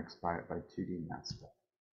proteomics by 2D mass spec.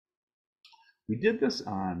 We did this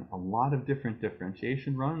on a lot of different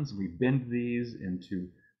differentiation runs. We binned these into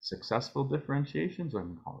successful differentiations, or I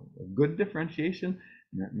can call it a good differentiation.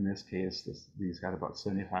 In this case, these had about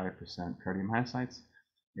 75% cardiomyocytes.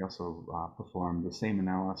 We also performed the same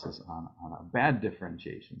analysis on a bad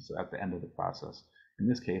differentiation, so at the end of the process. In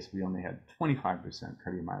this case, we only had 25%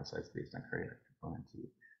 cardiomyocytes based on cardiac troponin T.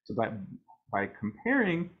 So by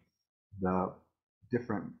comparing the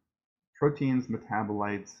different proteins,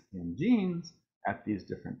 metabolites, and genes at these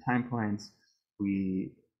different time points,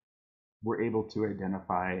 we were able to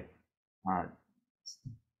identify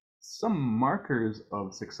some markers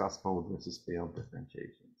of successful versus failed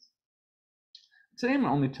differentiations. Today, I'm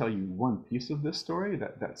going to only tell you one piece of this story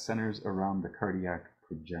that centers around the cardiac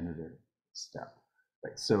progenitor step.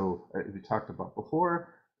 Right? So, as we talked about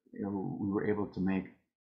before, we were able to make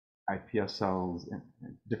iPS cells and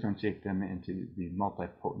differentiate them into the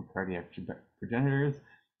multipotent cardiac progenitors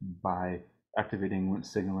by activating Wnt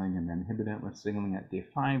signaling and then inhibiting Wnt signaling. At day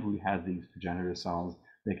 5, we have these progenitor cells.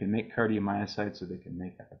 They can make cardiomyocytes, or they can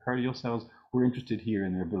make epicardial cells. We're interested here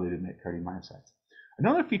in their ability to make cardiomyocytes.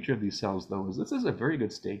 Another feature of these cells, though, is this is a very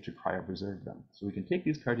good stage to cryopreserve them. So we can take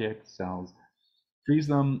these cardiac cells, freeze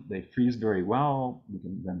them. They freeze very well. We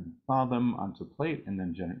can then thaw them onto a plate, and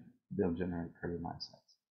then they'll generate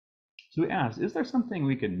cardiomyocytes. So we asked, is there something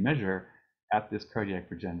we can measure at this cardiac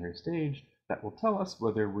progenitor stage that will tell us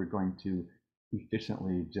whether we're going to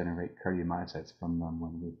efficiently generate cardiomyocytes from them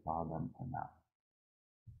when we thaw them or not.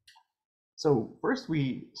 So first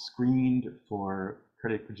we screened for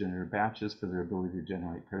cardiac progenitor batches for their ability to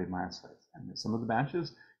generate cardiomyocytes. And some of the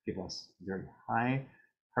batches give us very high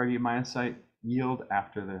cardiomyocyte yield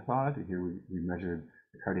after they're thawed. Here we measured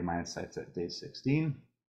the cardiomyocytes at day 16,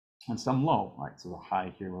 and some low, right? So the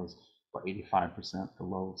high here was about 85%, the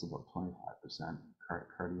low was about 25%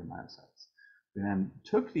 cardiomyocytes. We then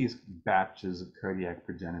took these batches of cardiac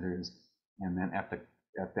progenitors, and then at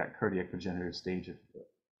that cardiac progenitor stage,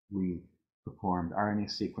 we performed RNA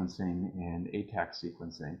sequencing and ATAC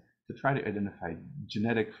sequencing to try to identify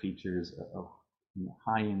genetic features of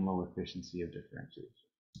high and low efficiency of differentiation.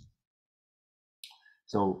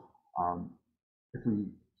 So if we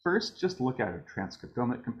first just look at a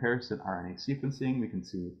transcriptomic comparison, RNA sequencing, we can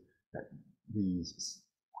see that these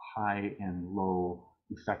high and low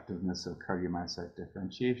effectiveness of cardiomyocyte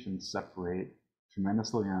differentiation separate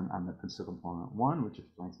tremendously on the principal component 1, which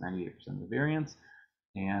explains 98% of the variance.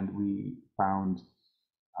 And we found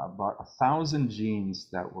about 1,000 genes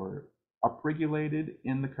that were upregulated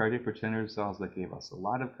in the cardiac progenitor cells that gave us a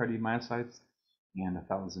lot of cardiomyocytes, and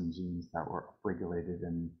 1,000 genes that were upregulated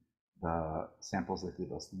in the samples that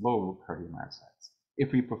gave us low cardiomyocytes.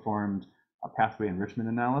 If we performed a pathway enrichment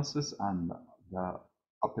analysis on the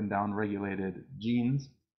up and down regulated genes,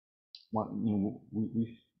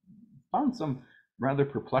 we found some rather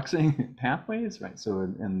perplexing pathways, right? So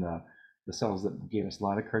in the cells that gave us a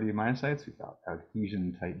lot of cardiomyocytes, we found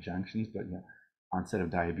adhesion-tight junctions, but onset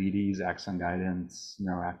of diabetes, axon guidance,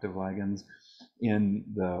 neuroactive ligands. In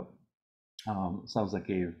the cells that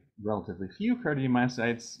gave relatively few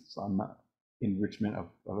cardiomyocytes, some enrichment of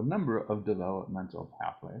a number of developmental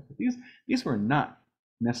pathways. But these were not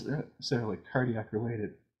necessarily cardiac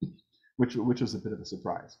related, which was a bit of a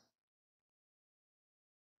surprise.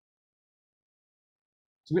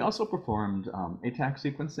 So we also performed ATAC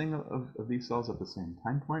sequencing of these cells at the same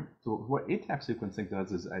time point. So what ATAC sequencing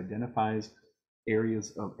does is identifies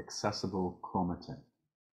areas of accessible chromatin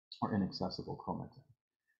or inaccessible chromatin.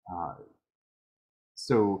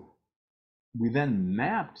 So we then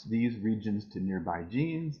mapped these regions to nearby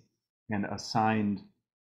genes and assigned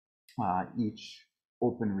each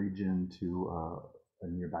open region to a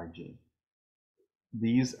nearby gene.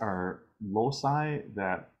 These are loci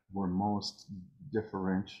that were most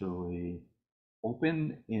differentially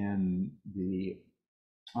open in the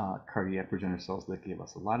cardiac progenitor cells that gave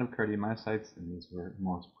us a lot of cardiomyocytes, and these were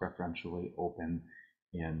most preferentially open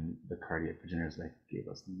in the cardiac progenitors that gave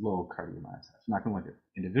us low cardiomyocytes. I'm not going to look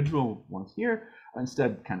at individual ones here. I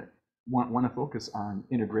instead kind of want to focus on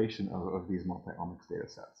integration of these multi-omics data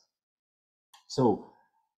sets. So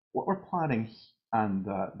what we're plotting on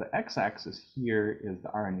the x-axis here is the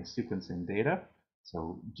RNA sequencing data.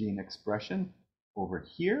 So gene expression. Over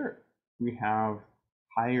here, we have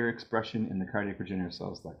higher expression in the cardiac progenitor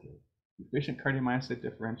cells that give efficient cardiomyocyte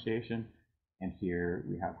differentiation. And here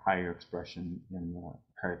we have higher expression in the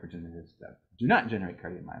cardiac progenitors that do not generate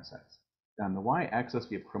cardiomyocytes. On the y-axis,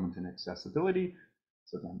 we have chromatin accessibility.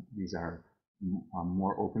 So then these are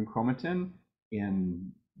more open chromatin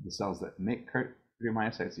in the cells that make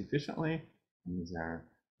cardiomyocytes efficiently, and these are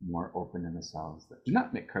more open in the cells that do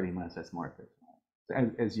not make cardiomyocytes more efficiently.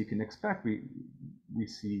 So as you can expect, we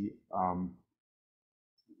see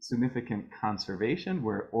significant conservation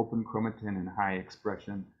where open chromatin and high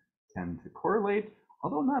expression tend to correlate,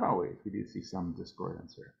 although not always. We do see some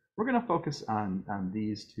discordance here. We're going to focus on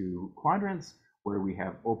these two quadrants where we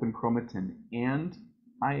have open chromatin and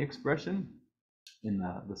high expression in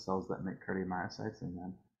the cells that make cardiomyocytes, and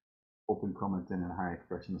then open chromatin and high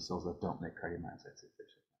expression in the cells that don't make cardiomyocytes efficiently.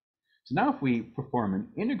 So now if we perform an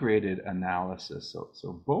integrated analysis,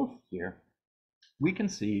 so both here, we can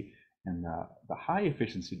see in the high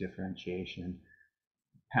efficiency differentiation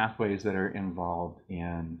pathways that are involved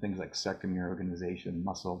in things like sarcomere organization,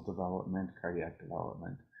 muscle development, cardiac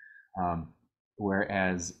development,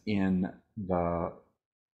 whereas in the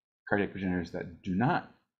cardiac progenitors that do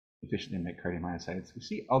not efficiently make cardiomyocytes, we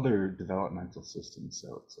see other developmental systems.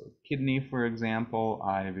 So kidney, for example,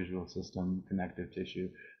 eye, visual system, connective tissue.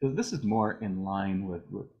 So this is more in line with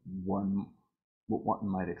what one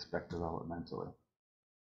might expect developmentally.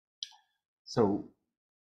 So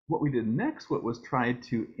what we did next was try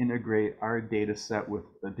to integrate our data set with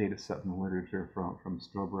a data set in the literature from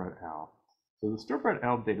Strober et al. So the Strober et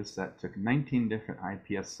al. Data set took 19 different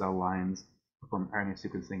iPS cell lines, performed RNA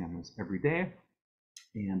sequencing on this every day.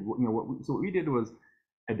 And what we did was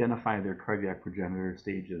identify their cardiac progenitor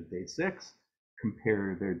stage as day 6,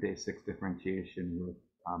 compare their day 6 differentiation with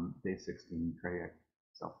day 16 cardiac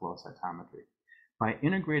cell flow cytometry. By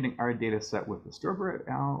integrating our data set with the Strober et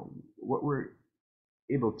al., what we're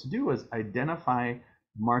able to do is identify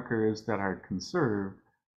markers that are conserved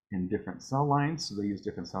in different cell lines. So they use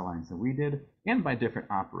different cell lines than we did, and by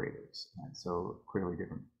different operators. And so clearly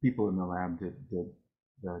different people in the lab did the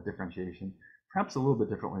differentiation, perhaps a little bit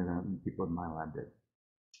differently than people in my lab did.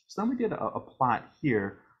 So then we did a plot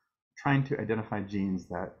here trying to identify genes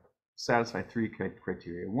that satisfy three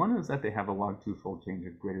criteria. One is that they have a log2 fold change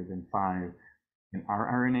of greater than 5 in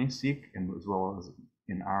our RNA-seq, and as well as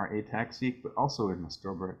in our ATAC-seq, but also in the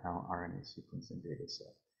Strober et al. RNA sequencing data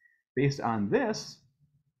set. Based on this,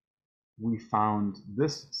 we found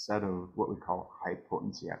this set of what we call high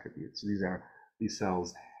potency attributes. So these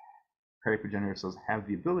cells, cardiac progenitor cells, have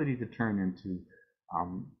the ability to turn into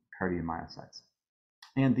cardiomyocytes.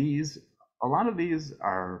 And a lot of these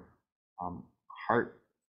are heart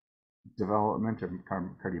development or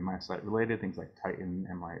cardiomyocyte related, things like Titin,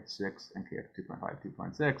 MYH6, NKF 2.5,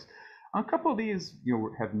 2.6. A couple of these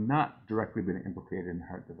have not directly been implicated in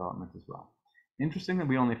heart development as well. Interestingly,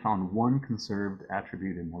 we only found one conserved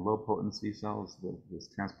attribute in the low potency cells, this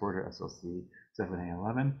transporter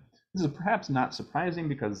SLC7A11. This is perhaps not surprising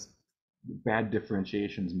because bad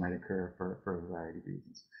differentiations might occur for a variety of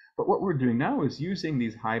reasons. But what we're doing now is using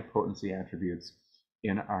these high potency attributes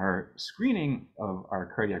in our screening of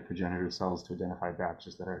our cardiac progenitor cells to identify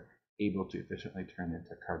batches that are able to efficiently turn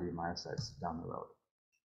into cardiomyocytes down the road.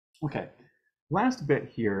 Okay, last bit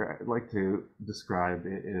here I'd like to describe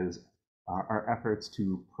is our efforts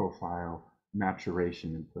to profile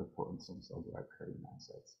maturation in pluripotent stem cell-derived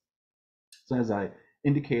cardiomyocytes. So as I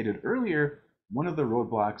indicated earlier, one of the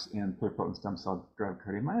roadblocks in pluripotent stem cell-derived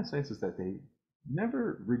cardiomyocytes is that they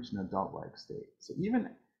never reach an adult-like state. So even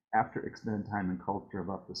after extended time in culture of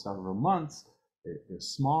up to several months, they're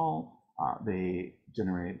small, they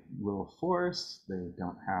generate little force, they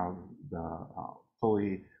don't have the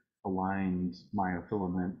fully aligned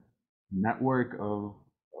myofilament network of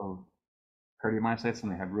cardiomyocytes,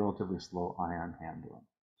 and they have relatively slow ion handling.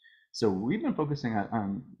 So we've been focusing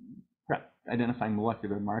on identifying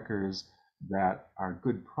molecular markers that are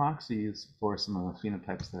good proxies for some of the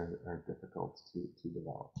phenotypes that are difficult to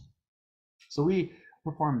develop. So we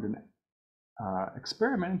performed an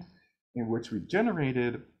experiment in which we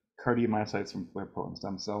generated cardiomyocytes from pluripotent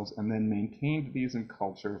stem cells and then maintained these in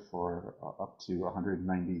culture for up to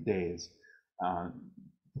 190 days.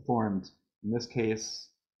 Performed, in this case,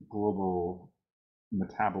 global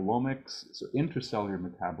metabolomics, so intracellular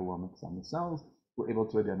metabolomics on the cells. We're able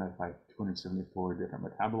to identify 274 different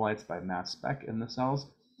metabolites by mass spec in the cells.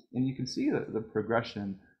 And you can see the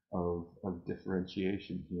progression of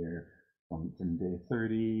differentiation here from day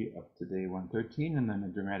 30 up to day 113, and then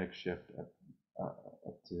a dramatic shift up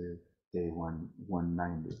to day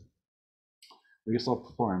 190. We also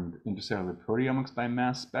performed intracellular proteomics by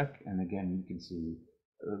mass spec, and again, you can see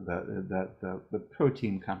that the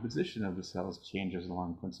protein composition of the cells changes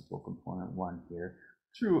along principal component 1 here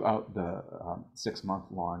throughout the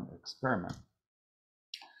 6-month-long experiment.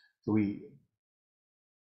 So we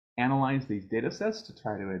analyzed these data sets to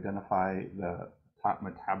try to identify the top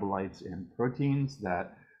metabolites in proteins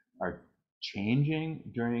that are changing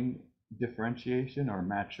during differentiation or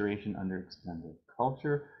maturation under extended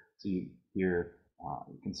culture. So here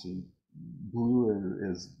you can see blue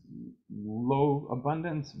is low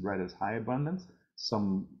abundance, red is high abundance.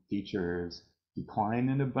 Some features decline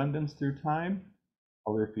in abundance through time.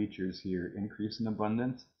 Other features here increase in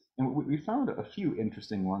abundance. And we found a few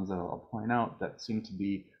interesting ones that I'll point out that seem to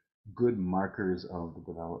be good markers of the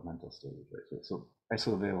developmental stage. Right? So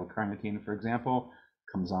isovaleric carnitine, for example,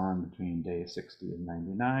 comes on between day 60 and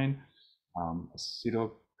 99.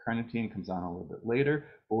 Acetylcarnitine comes on a little bit later.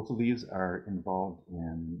 Both of these are involved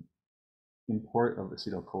in import of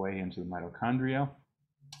acetyl-CoA into the mitochondria.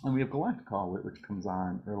 And we have galactitol, which comes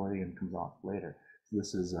on early and comes off later. So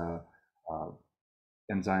this is a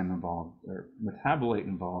enzyme involved, or metabolite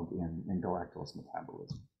involved in galactose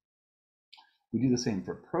metabolism. We do the same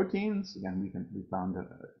for proteins. Again, we found a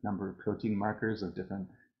number of protein markers of different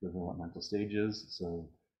developmental stages. So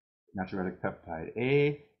natriuretic peptide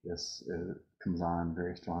A, this comes on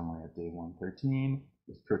very strongly at day 113.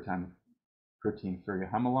 This protein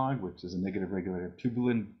ferrohomolog, which is a negative regulator of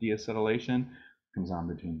tubulin deacetylation, comes on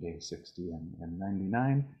between day 60 and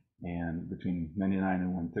 99. And between 99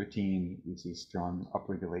 and 113, we see strong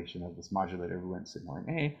upregulation of this modulator of Wnt signaling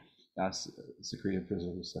A, secreted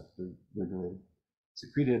frizzled receptor regulated,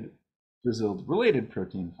 secreted frizzled related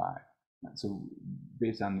protein 5. And so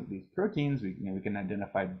based on these proteins, we can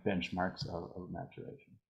identify benchmarks of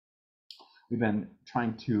maturation. We've been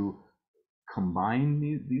trying to combine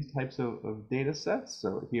these types of data sets.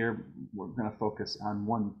 So here we're going to focus on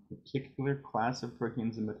one particular class of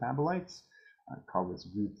proteins and metabolites. I call this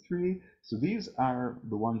group 3. So these are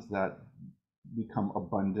the ones that become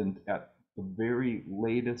abundant at the very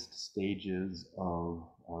latest stages of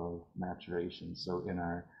maturation. So in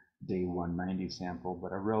our day 190 sample,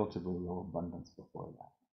 but a relatively low abundance before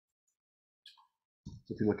that.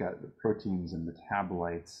 So if you look at the proteins and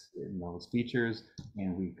metabolites in those features,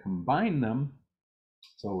 and we combine them,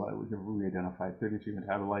 so we identified 33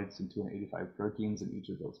 metabolites and 285 proteins in each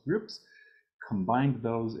of those groups, combined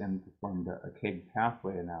those and performed a KEGG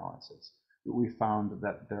pathway analysis. We found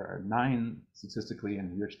that there are 9 statistically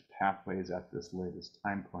enriched pathways at this latest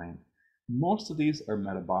time point. Most of these are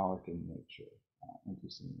metabolic in nature,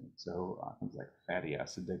 interestingly. So things like fatty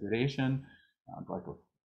acid degradation,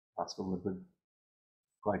 glycophospholipid,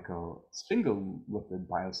 glycosphingolipid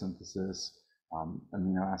biosynthesis,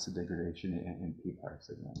 amino acid degradation, and PPAR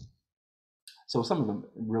signaling. So some of the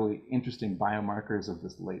really interesting biomarkers of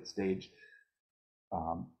this late stage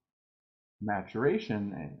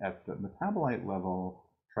maturation at the metabolite level,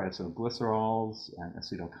 triacylglycerols and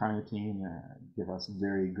acetylcarnitine give us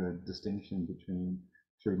very good distinction between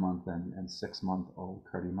 3-month and 6-month-old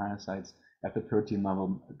cardiomyocytes. At the protein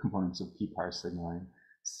level, components of PPAR signaling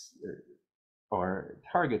or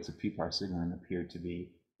targets of PPAR signaling appear to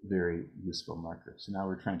be very useful markers. So now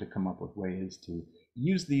we're trying to come up with ways to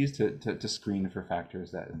use these to screen for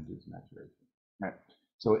factors that induce maturation. All right.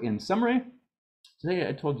 So in summary, today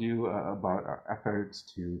I told you about our efforts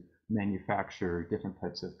to manufacture different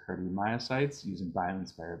types of cardiomyocytes using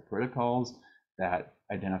bio-inspired protocols that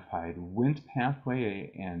identified Wnt pathway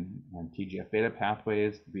and TGF-beta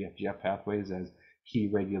pathways, BFGF pathways as key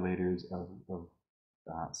regulators of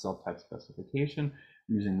cell type specification,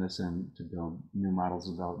 using this to build new models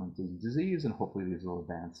of development of disease, and hopefully these will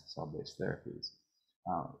advance cell-based therapies.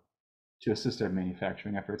 To assist our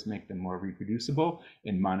manufacturing efforts, make them more reproducible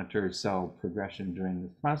and monitor cell progression during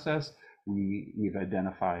this process, we've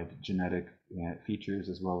identified genetic features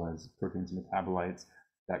as well as proteins and metabolites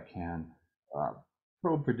that can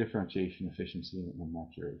probe for differentiation efficiency in the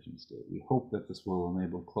maturation state. We hope that this will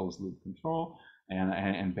enable closed loop control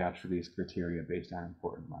and batch release criteria based on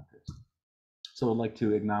important markers. So I'd like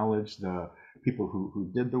to acknowledge the people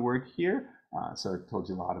who did the work here. So I told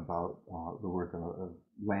you a lot about the work of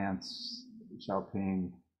Lance,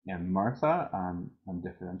 Xiaoping, and Martha on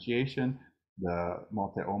differentiation. The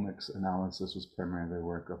multi-omics analysis was primarily the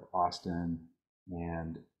work of Austin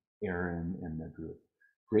and Aaron in the group.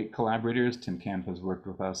 Great collaborators. Tim Camp has worked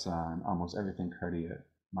with us on almost everything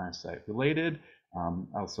cardiomyocyte related.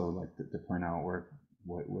 Also like to point out work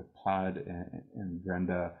with Todd and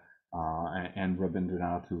Brenda and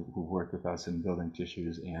Rabindranath who worked with us in building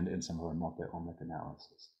tissues and in some of our multi-omic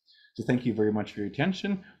analysis. So thank you very much for your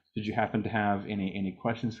attention. Did you happen to have any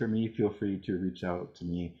questions for me? Feel free to reach out to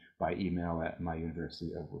me by email at my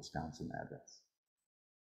University of Wisconsin address.